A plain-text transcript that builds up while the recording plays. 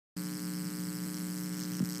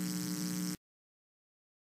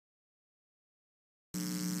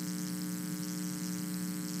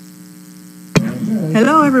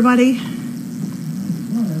Hello, everybody.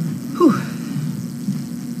 Whew.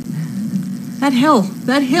 That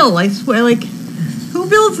hill, I swear, like, who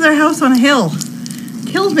builds their house on a hill?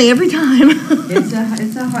 Kills me every time. It's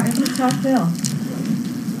a tough hill.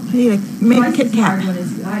 I need to make a Kit Kat. When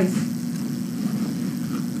it's ice.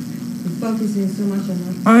 You're focusing so much on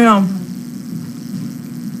that. I know.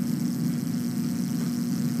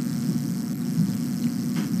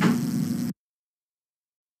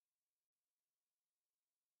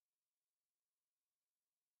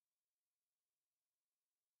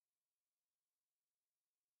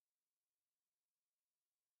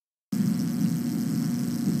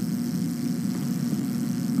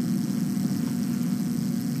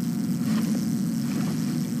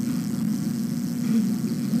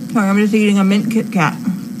 Sorry, I'm just eating a mint Kit Kat.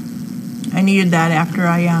 I needed that after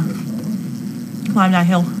I climbed that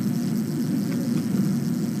hill.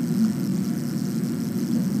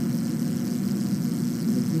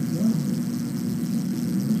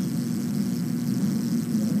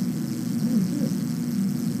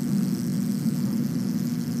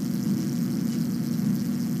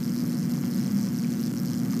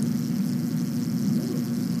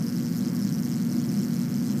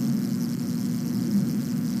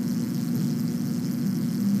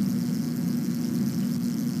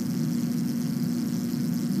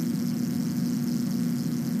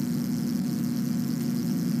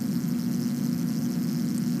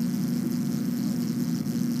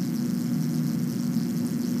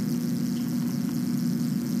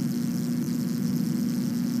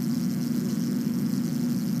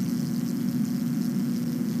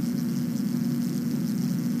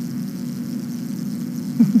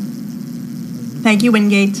 Thank you,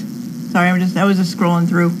 Wingate. Sorry, I was just scrolling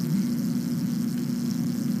through.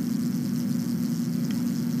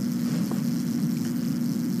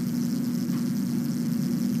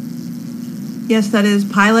 Yes, that is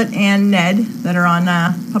Pilot and Ned that are on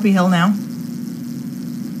Puppy Hill now.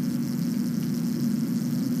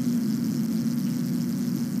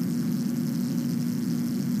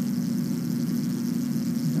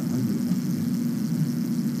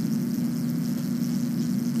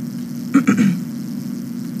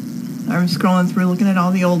 I'm scrolling through looking at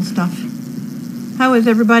all the old stuff. How is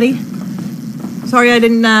everybody? Sorry I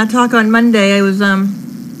didn't talk on Monday. I was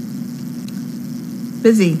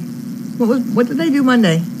busy. What did I do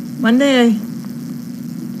Monday? Monday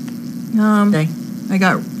I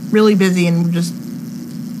got really busy and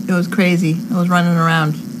it was crazy. I was running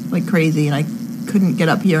around like crazy and I couldn't get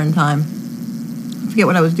up here in time. I forget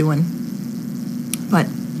what I was doing. But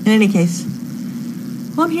in any case,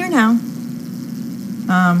 well, I'm here now.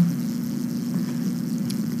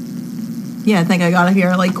 Yeah, I think I got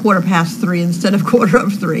here like 3:15 instead of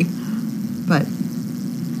 3:15. But,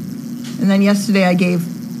 and then yesterday I gave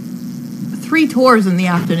 3 tours in the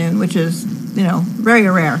afternoon, which is, very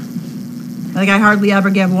rare. Like I hardly ever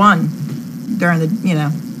give one during the,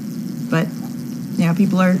 but,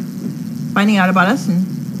 people are finding out about us and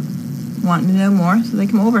wanting to know more, so they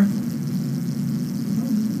come over.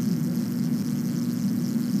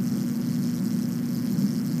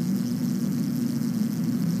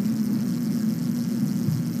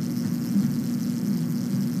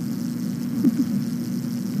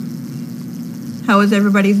 How was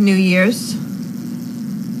everybody's New Year's?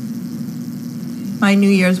 My New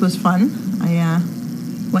Year's was fun. I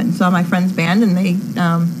went and saw my friend's band, and they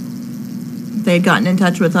had gotten in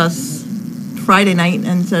touch with us Friday night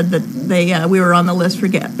and said that we were on the list for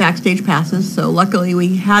backstage passes. So luckily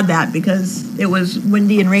we had that because it was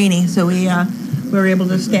windy and rainy, so we were able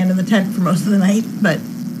to stand in the tent for most of the night. But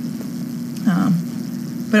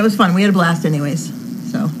it was fun. We had a blast anyways.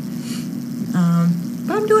 So,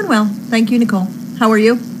 but I'm doing well. Thank you, Nicole. How are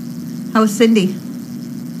you? How was Cindy?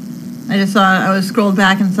 I was scrolled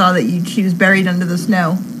back and saw that she was buried under the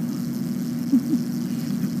snow.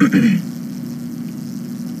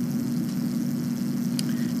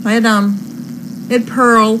 I had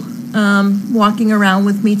Pearl walking around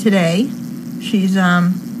with me today. She's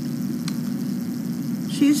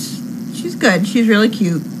good. She's really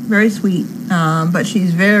cute, very sweet, but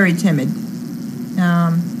she's very timid.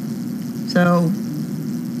 So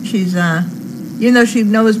she's even though she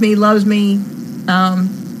knows me, loves me,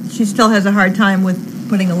 she still has a hard time with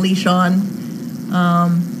putting a leash on,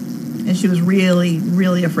 and she was really,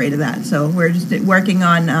 really afraid of that. So we're just working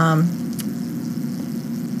on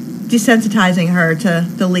desensitizing her to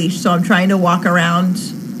the leash. So I'm trying to walk around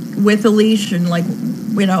with a leash, and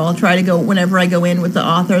I'll try to go, whenever I go in with the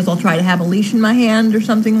authors, I'll try to have a leash in my hand or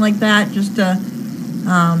something like that, just to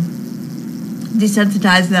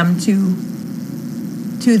desensitize them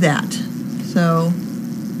to that. So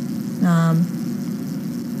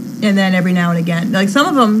And then every now and again, like some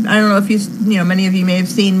of them, I don't know if many of you may have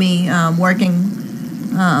seen me working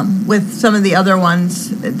with some of the other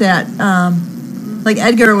ones that, like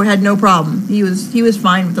Edgar had no problem. He was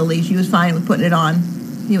fine with the leash. He was fine with putting it on.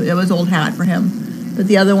 It was old hat for him. But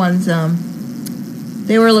the other ones,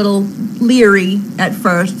 they were a little leery at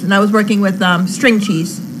first. And I was working with string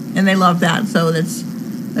cheese, and they love that. So that's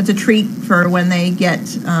a treat for when they get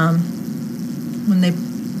when they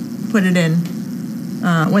put it in.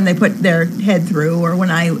 When they put their head through, or when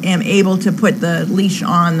I am able to put the leash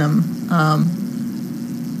on them,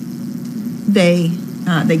 they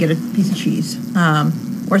get a piece of cheese.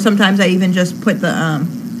 Or sometimes I even just put the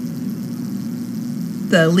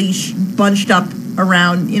leash bunched up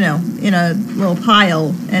around, in a little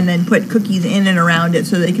pile, and then put cookies in and around it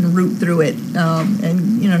so they can root through it,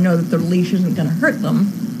 and know that the leash isn't going to hurt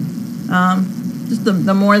them. Just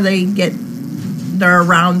the more they're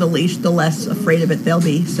around the leash, the less afraid of it they'll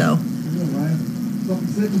be.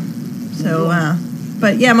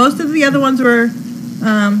 But yeah, most of the other ones were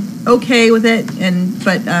okay with it,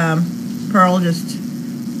 but Pearl just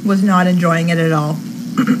was not enjoying it at all. So.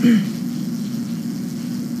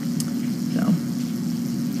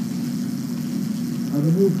 How's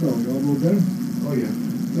the move going? You all moved in? Oh yeah.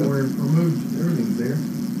 So we're moved. Everything's there.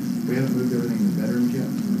 We haven't moved everything in the bedrooms yet.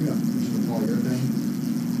 Yeah. Just the polyurethane.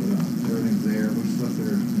 But everything's there. We're just left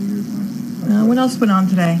there in a year's time. What else went on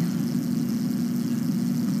today?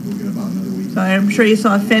 We'll get about another week. So I'm sure you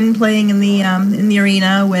saw Finn playing in the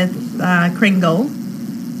arena with Kringle.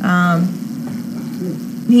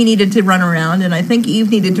 He needed to run around, and I think Eve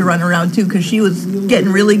needed to run around too, because she was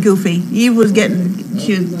getting really goofy. Eve was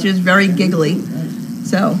she was very giggly,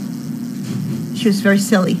 so she was very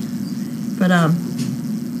silly. But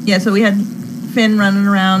yeah, so we had Finn running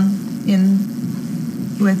around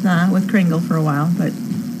with Kringle for a while. But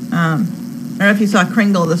I don't know if you saw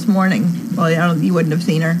Kringle this morning. Well, you wouldn't have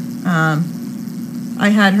seen her. I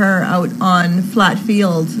had her out on flat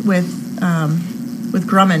field with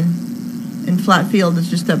Grumman. And flat field is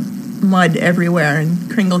just a mud everywhere, and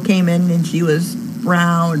Kringle came in and she was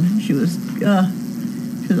brown. She was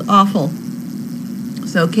awful.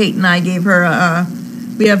 So Kate and I gave her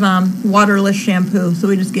we have waterless shampoo, so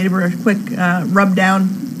we just gave her a quick rub down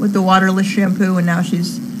with the waterless shampoo, and now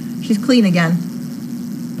she's clean again.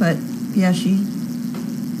 But yeah, she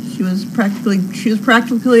was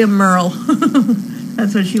practically a merle.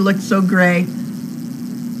 That's why she looked so gray.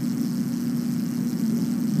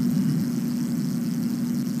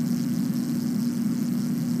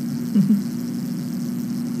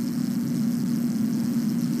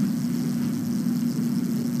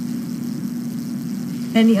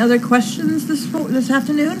 Any other questions this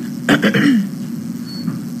afternoon?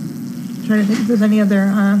 Trying to think if there's any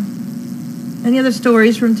other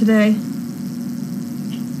stories from today.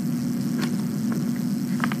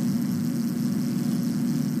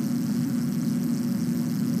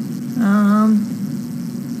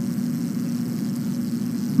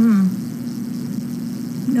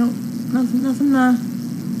 No,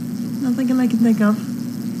 nothing I can think of.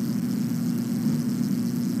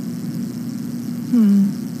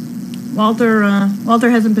 Walter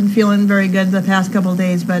hasn't been feeling very good the past couple of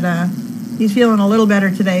days, but he's feeling a little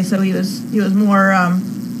better today. So he was more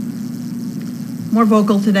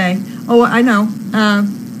vocal today. Oh, I know. I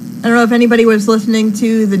don't know if anybody was listening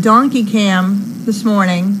to the donkey cam this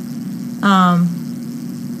morning. I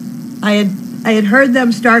had heard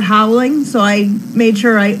them start howling, so I made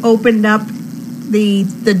sure I opened up the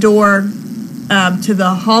door to the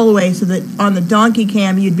hallway so that on the donkey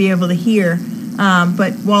cam you'd be able to hear.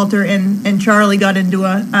 But Walter and Charlie got into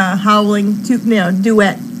a howling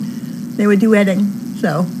duet. They were duetting,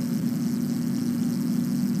 so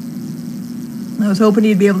I was hoping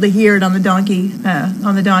you'd be able to hear it on the donkey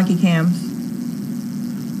cams.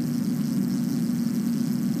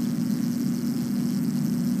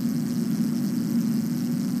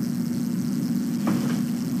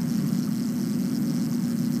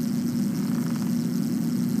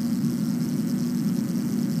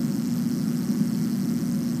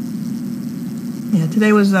 Yeah,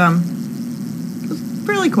 today was a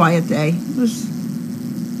fairly quiet day. It was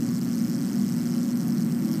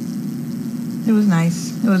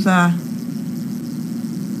nice. It was oh,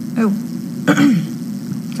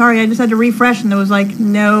 sorry, I just had to refresh, and there was like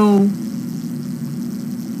no.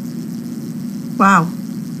 Wow,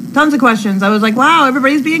 tons of questions. I was like, wow,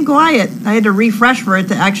 everybody's being quiet. I had to refresh for it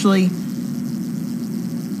to actually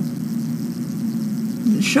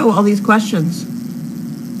show all these questions.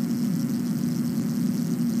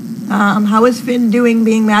 How is Finn doing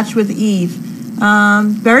being matched with Eve?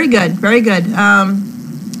 Very good, very good. And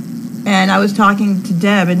And I was talking to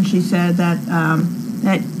Deb, and she said that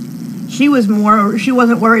that she wasn't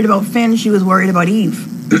worried about Finn. She was worried about Eve,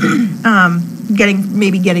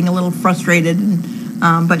 getting a little frustrated.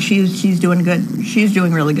 But she's doing good. She's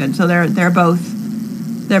doing really good. So they're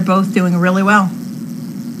both doing really well.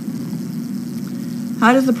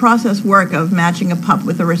 How does the process work of matching a pup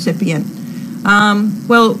with a recipient?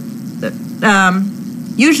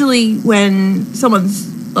 Usually when someone's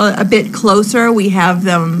a bit closer, we have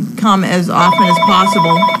them come as often as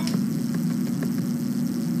possible.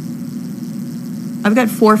 I've got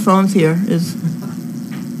 4 phones here.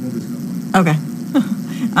 Okay.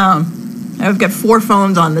 I've got 4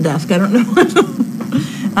 phones on the desk. I don't know.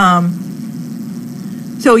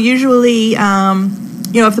 So usually,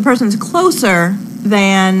 if the person's closer,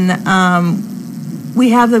 then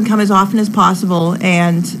we have them come as often as possible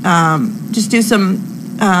and just do some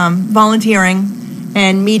volunteering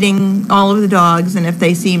and meeting all of the dogs. And if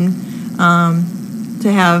they seem to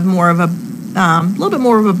have more of a little bit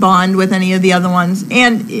more of a bond with any of the other ones,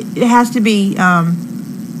 and it has to be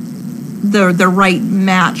the right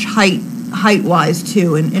match height wise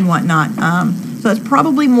too, and whatnot. So it's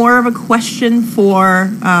probably more of a question for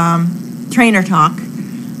trainer talk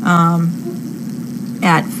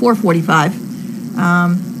at 4:45.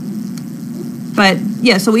 But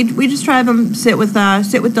yeah, so we just try them sit with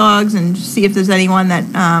dogs and see if there's anyone that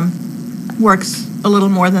works a little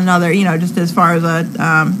more than another. Just as far as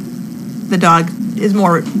the dog is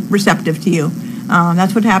more receptive to you.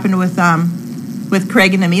 That's what happened with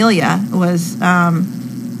Craig and Amelia. Was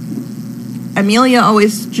Amelia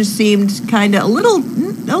always just seemed kind of a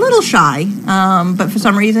little shy, but for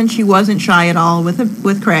some reason she wasn't shy at all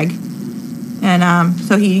with Craig. And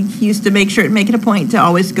so he used to make it a point to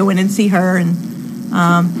always go in and see her and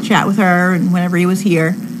chat with her. And whenever he was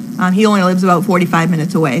here, he only lives about 45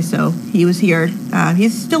 minutes away, so he was here.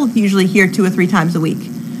 He's still usually here 2 or 3 times a week.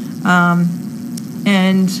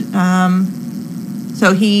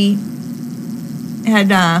 So he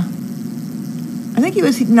had, I think he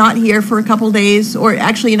was not here for a couple days, or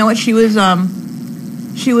actually, you know what? She was up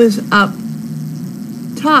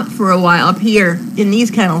top for a while up here in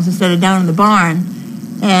these kennels instead of down in the barn,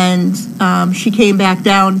 and she came back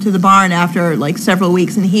down to the barn after like several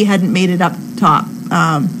weeks, and he hadn't made it up top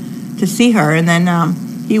to see her, and then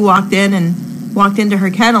he walked into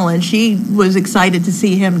her kennel, and she was excited to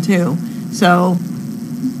see him too. So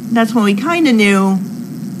that's when we kind of knew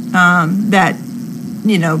that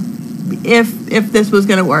if this was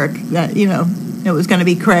going to work, that it was going to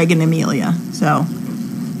be Craig and Amelia. So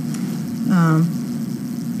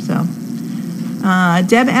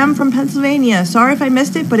Deb M from Pennsylvania. Sorry if I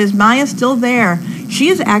missed it, but is Maya still there? She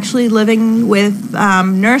is actually living with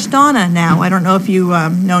Nurse Donna now. I don't know if you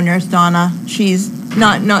know Nurse Donna. She's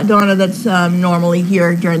not Donna that's normally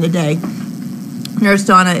here during the day. Nurse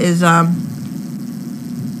Donna is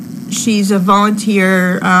she's a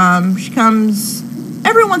volunteer. She comes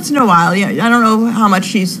every once in a while. Yeah, I don't know how much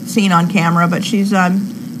she's seen on camera, but she's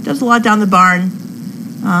does a lot down the barn.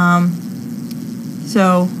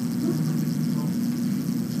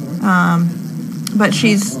 But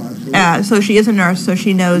she's so she is a nurse, so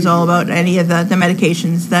she knows all about any of the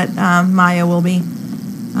medications that Maya will be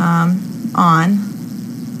on.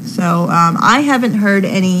 So I haven't heard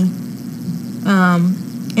any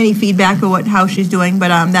feedback of how she's doing, but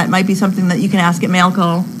that might be something that you can ask at mail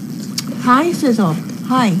call. Hi, Sizzle.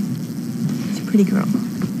 Hi. It's a pretty girl.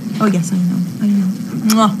 Oh yes, I know.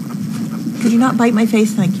 Mwah. Could you not bite my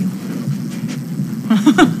face? Thank you.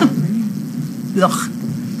 Ugh.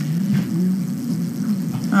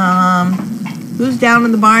 Who's down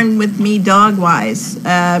in the barn with me dog-wise?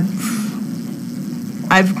 I've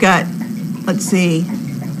got, let's see,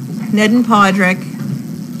 Ned and Podrick,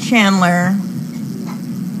 Chandler,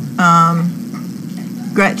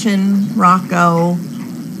 Gretchen, Rocco,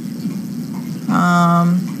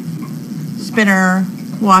 Spinner,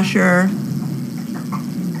 Washer,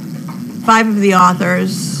 5 of the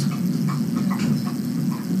authors.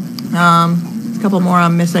 A couple more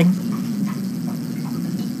I'm missing.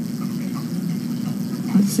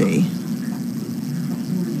 Let's see.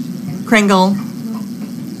 Kringle.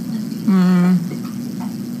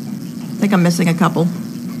 I think I'm missing a couple.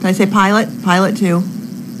 Did I say Pilot? Pilot too.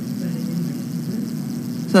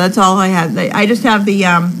 So that's all I have. I just have the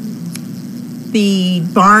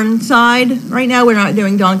barn side. Right now we're not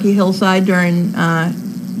doing Donkey Hillside during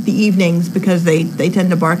the evenings because they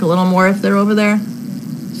tend to bark a little more if they're over there.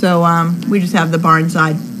 So we just have the barn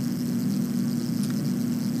side.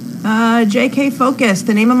 JK Focus,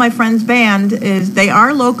 the name of my friend's band is, they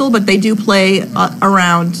are local, but they do play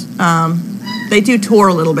around. They do tour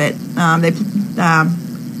a little bit.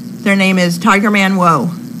 Their name is Tiger Man Woe.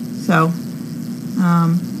 So,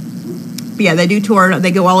 but yeah, they do tour.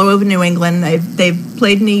 They go all over New England. They've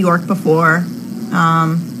played New York before.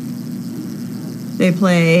 They've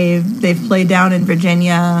played down in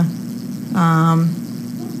Virginia.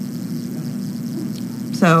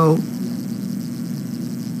 So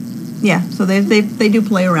yeah, so they do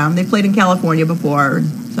play around. They played in California before.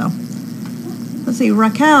 So let's see,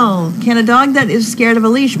 Raquel, can a dog that is scared of a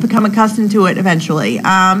leash become accustomed to it eventually?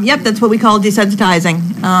 Yep, that's what we call desensitizing.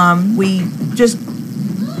 We just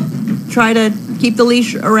try to keep the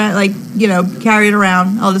leash around, like, carry it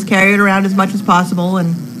around. I'll just carry it around as much as possible,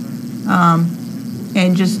 and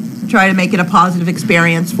just try to make it a positive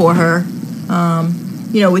experience for her.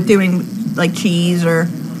 With doing like cheese or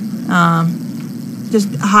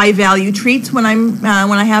just high value treats when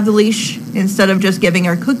I have the leash, instead of just giving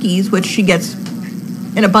her cookies, which she gets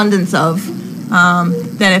an abundance of.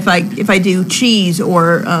 Then if I do cheese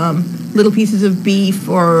or little pieces of beef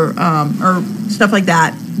or stuff like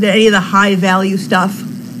that, any of the high value stuff,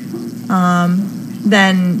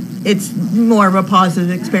 then it's more of a positive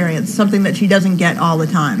experience, something that she doesn't get all the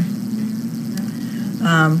time.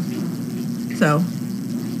 So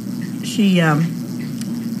she,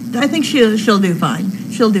 I think she'll do fine.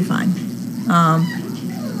 She'll do fine.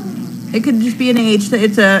 It could just be an age.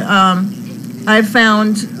 It's I've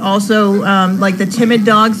found also, like the timid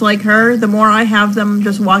dogs like her, the more I have them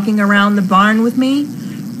just walking around the barn with me,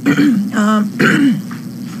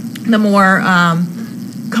 the more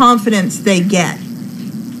confidence they get.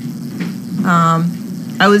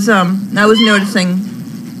 I was noticing,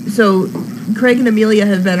 so Craig and Amelia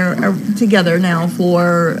have been together now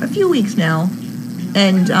for a few weeks now,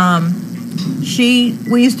 and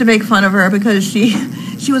we used to make fun of her because she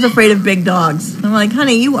was afraid of big dogs. I'm like,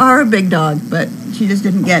 honey, you are a big dog, but she just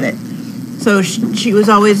didn't get it. So she was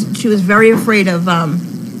very afraid of,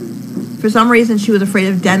 for some reason she was afraid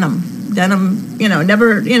of Denim. Denim,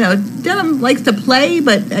 Denim likes to play,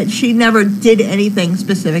 but she never did anything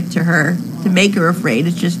specific to her to make her afraid.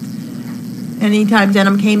 It's just anytime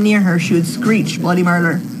Denim came near her, she would screech bloody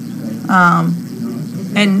murder.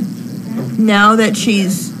 And now that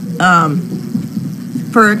she's,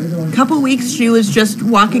 for a couple weeks, she was just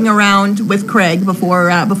walking around with Craig before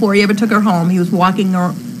he ever took her home. He was walking her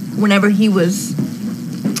whenever he was.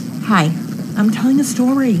 Hi, I'm telling a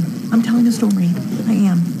story. I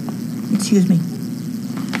am. Excuse me.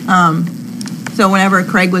 So whenever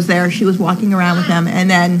Craig was there, she was walking around with him, and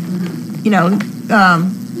then,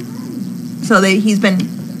 he's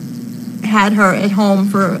had her at home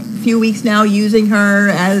for a few weeks now, using her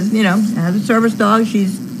as a service dog.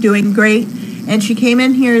 She's doing great. And she came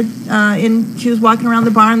in here, she was walking around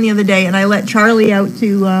the barn the other day, and I let Charlie out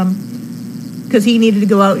to, because he needed to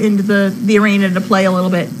go out into the arena to play a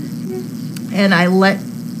little bit. And I let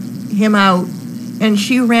him out, and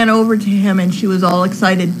she ran over to him, and she was all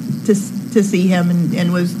excited to see him,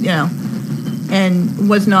 and was, and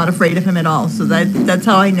was not afraid of him at all. So that's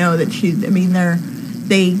how I know that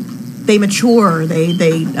they mature,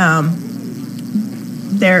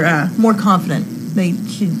 they're more confident.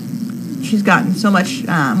 She's gotten so much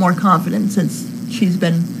more confident since she's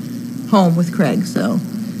been home with Craig. So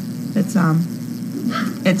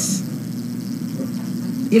it's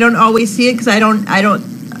you don't always see it, because I don't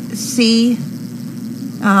see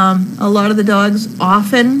a lot of the dogs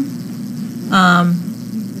often.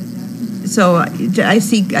 So I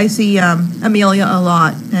see Amelia a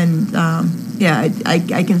lot, and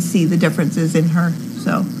I can see the differences in her.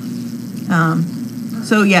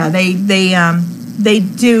 So yeah, they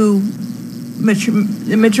do.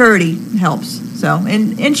 Maturity helps. So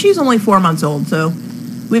and she's only 4 months old, so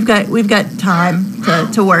we've got time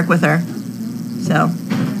to work with her. So,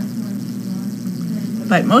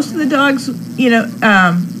 but most of the dogs,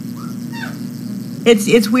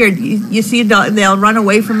 it's weird. You see a dog, they'll run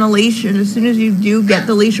away from the leash, and as soon as you do get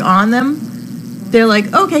the leash on them, they're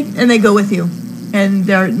like, okay, and they go with you, and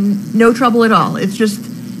they're no trouble at all. It's just,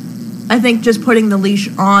 I think just putting the leash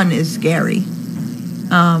on is scary.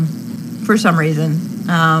 For some reason.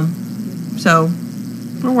 So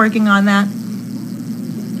we're working on that.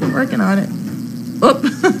 Working on it. Oop.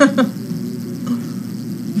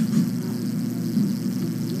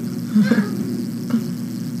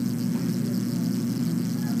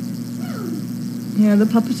 Yeah, the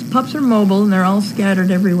pups are mobile, and they're all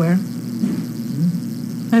scattered everywhere.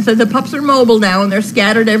 I said the pups are mobile now, and they're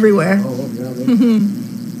scattered everywhere. Oh, yeah.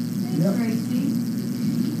 Tracy,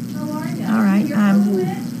 how are you? All right.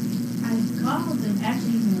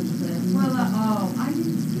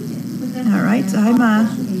 All right, so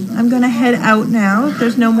I'm going to head out now if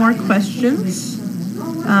there's no more questions.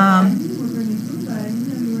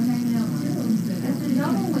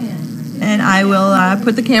 I will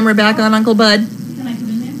put the camera back on Uncle Bud. Can I come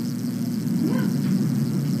in there? Yeah.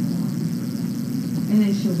 And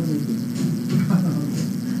then she'll release you.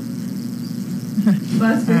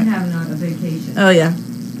 Bud's been having a vacation. Oh, yeah.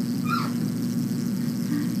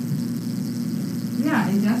 Yeah,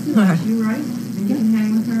 and Dusty likes you, right? And you can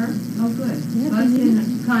hang with her? Oh, good. Bud's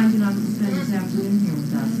been kind enough to spend this afternoon here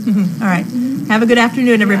with us. All right. Have a good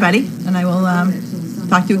afternoon, everybody. And I will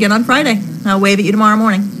talk to you again on Friday. I'll wave at you tomorrow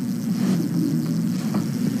morning.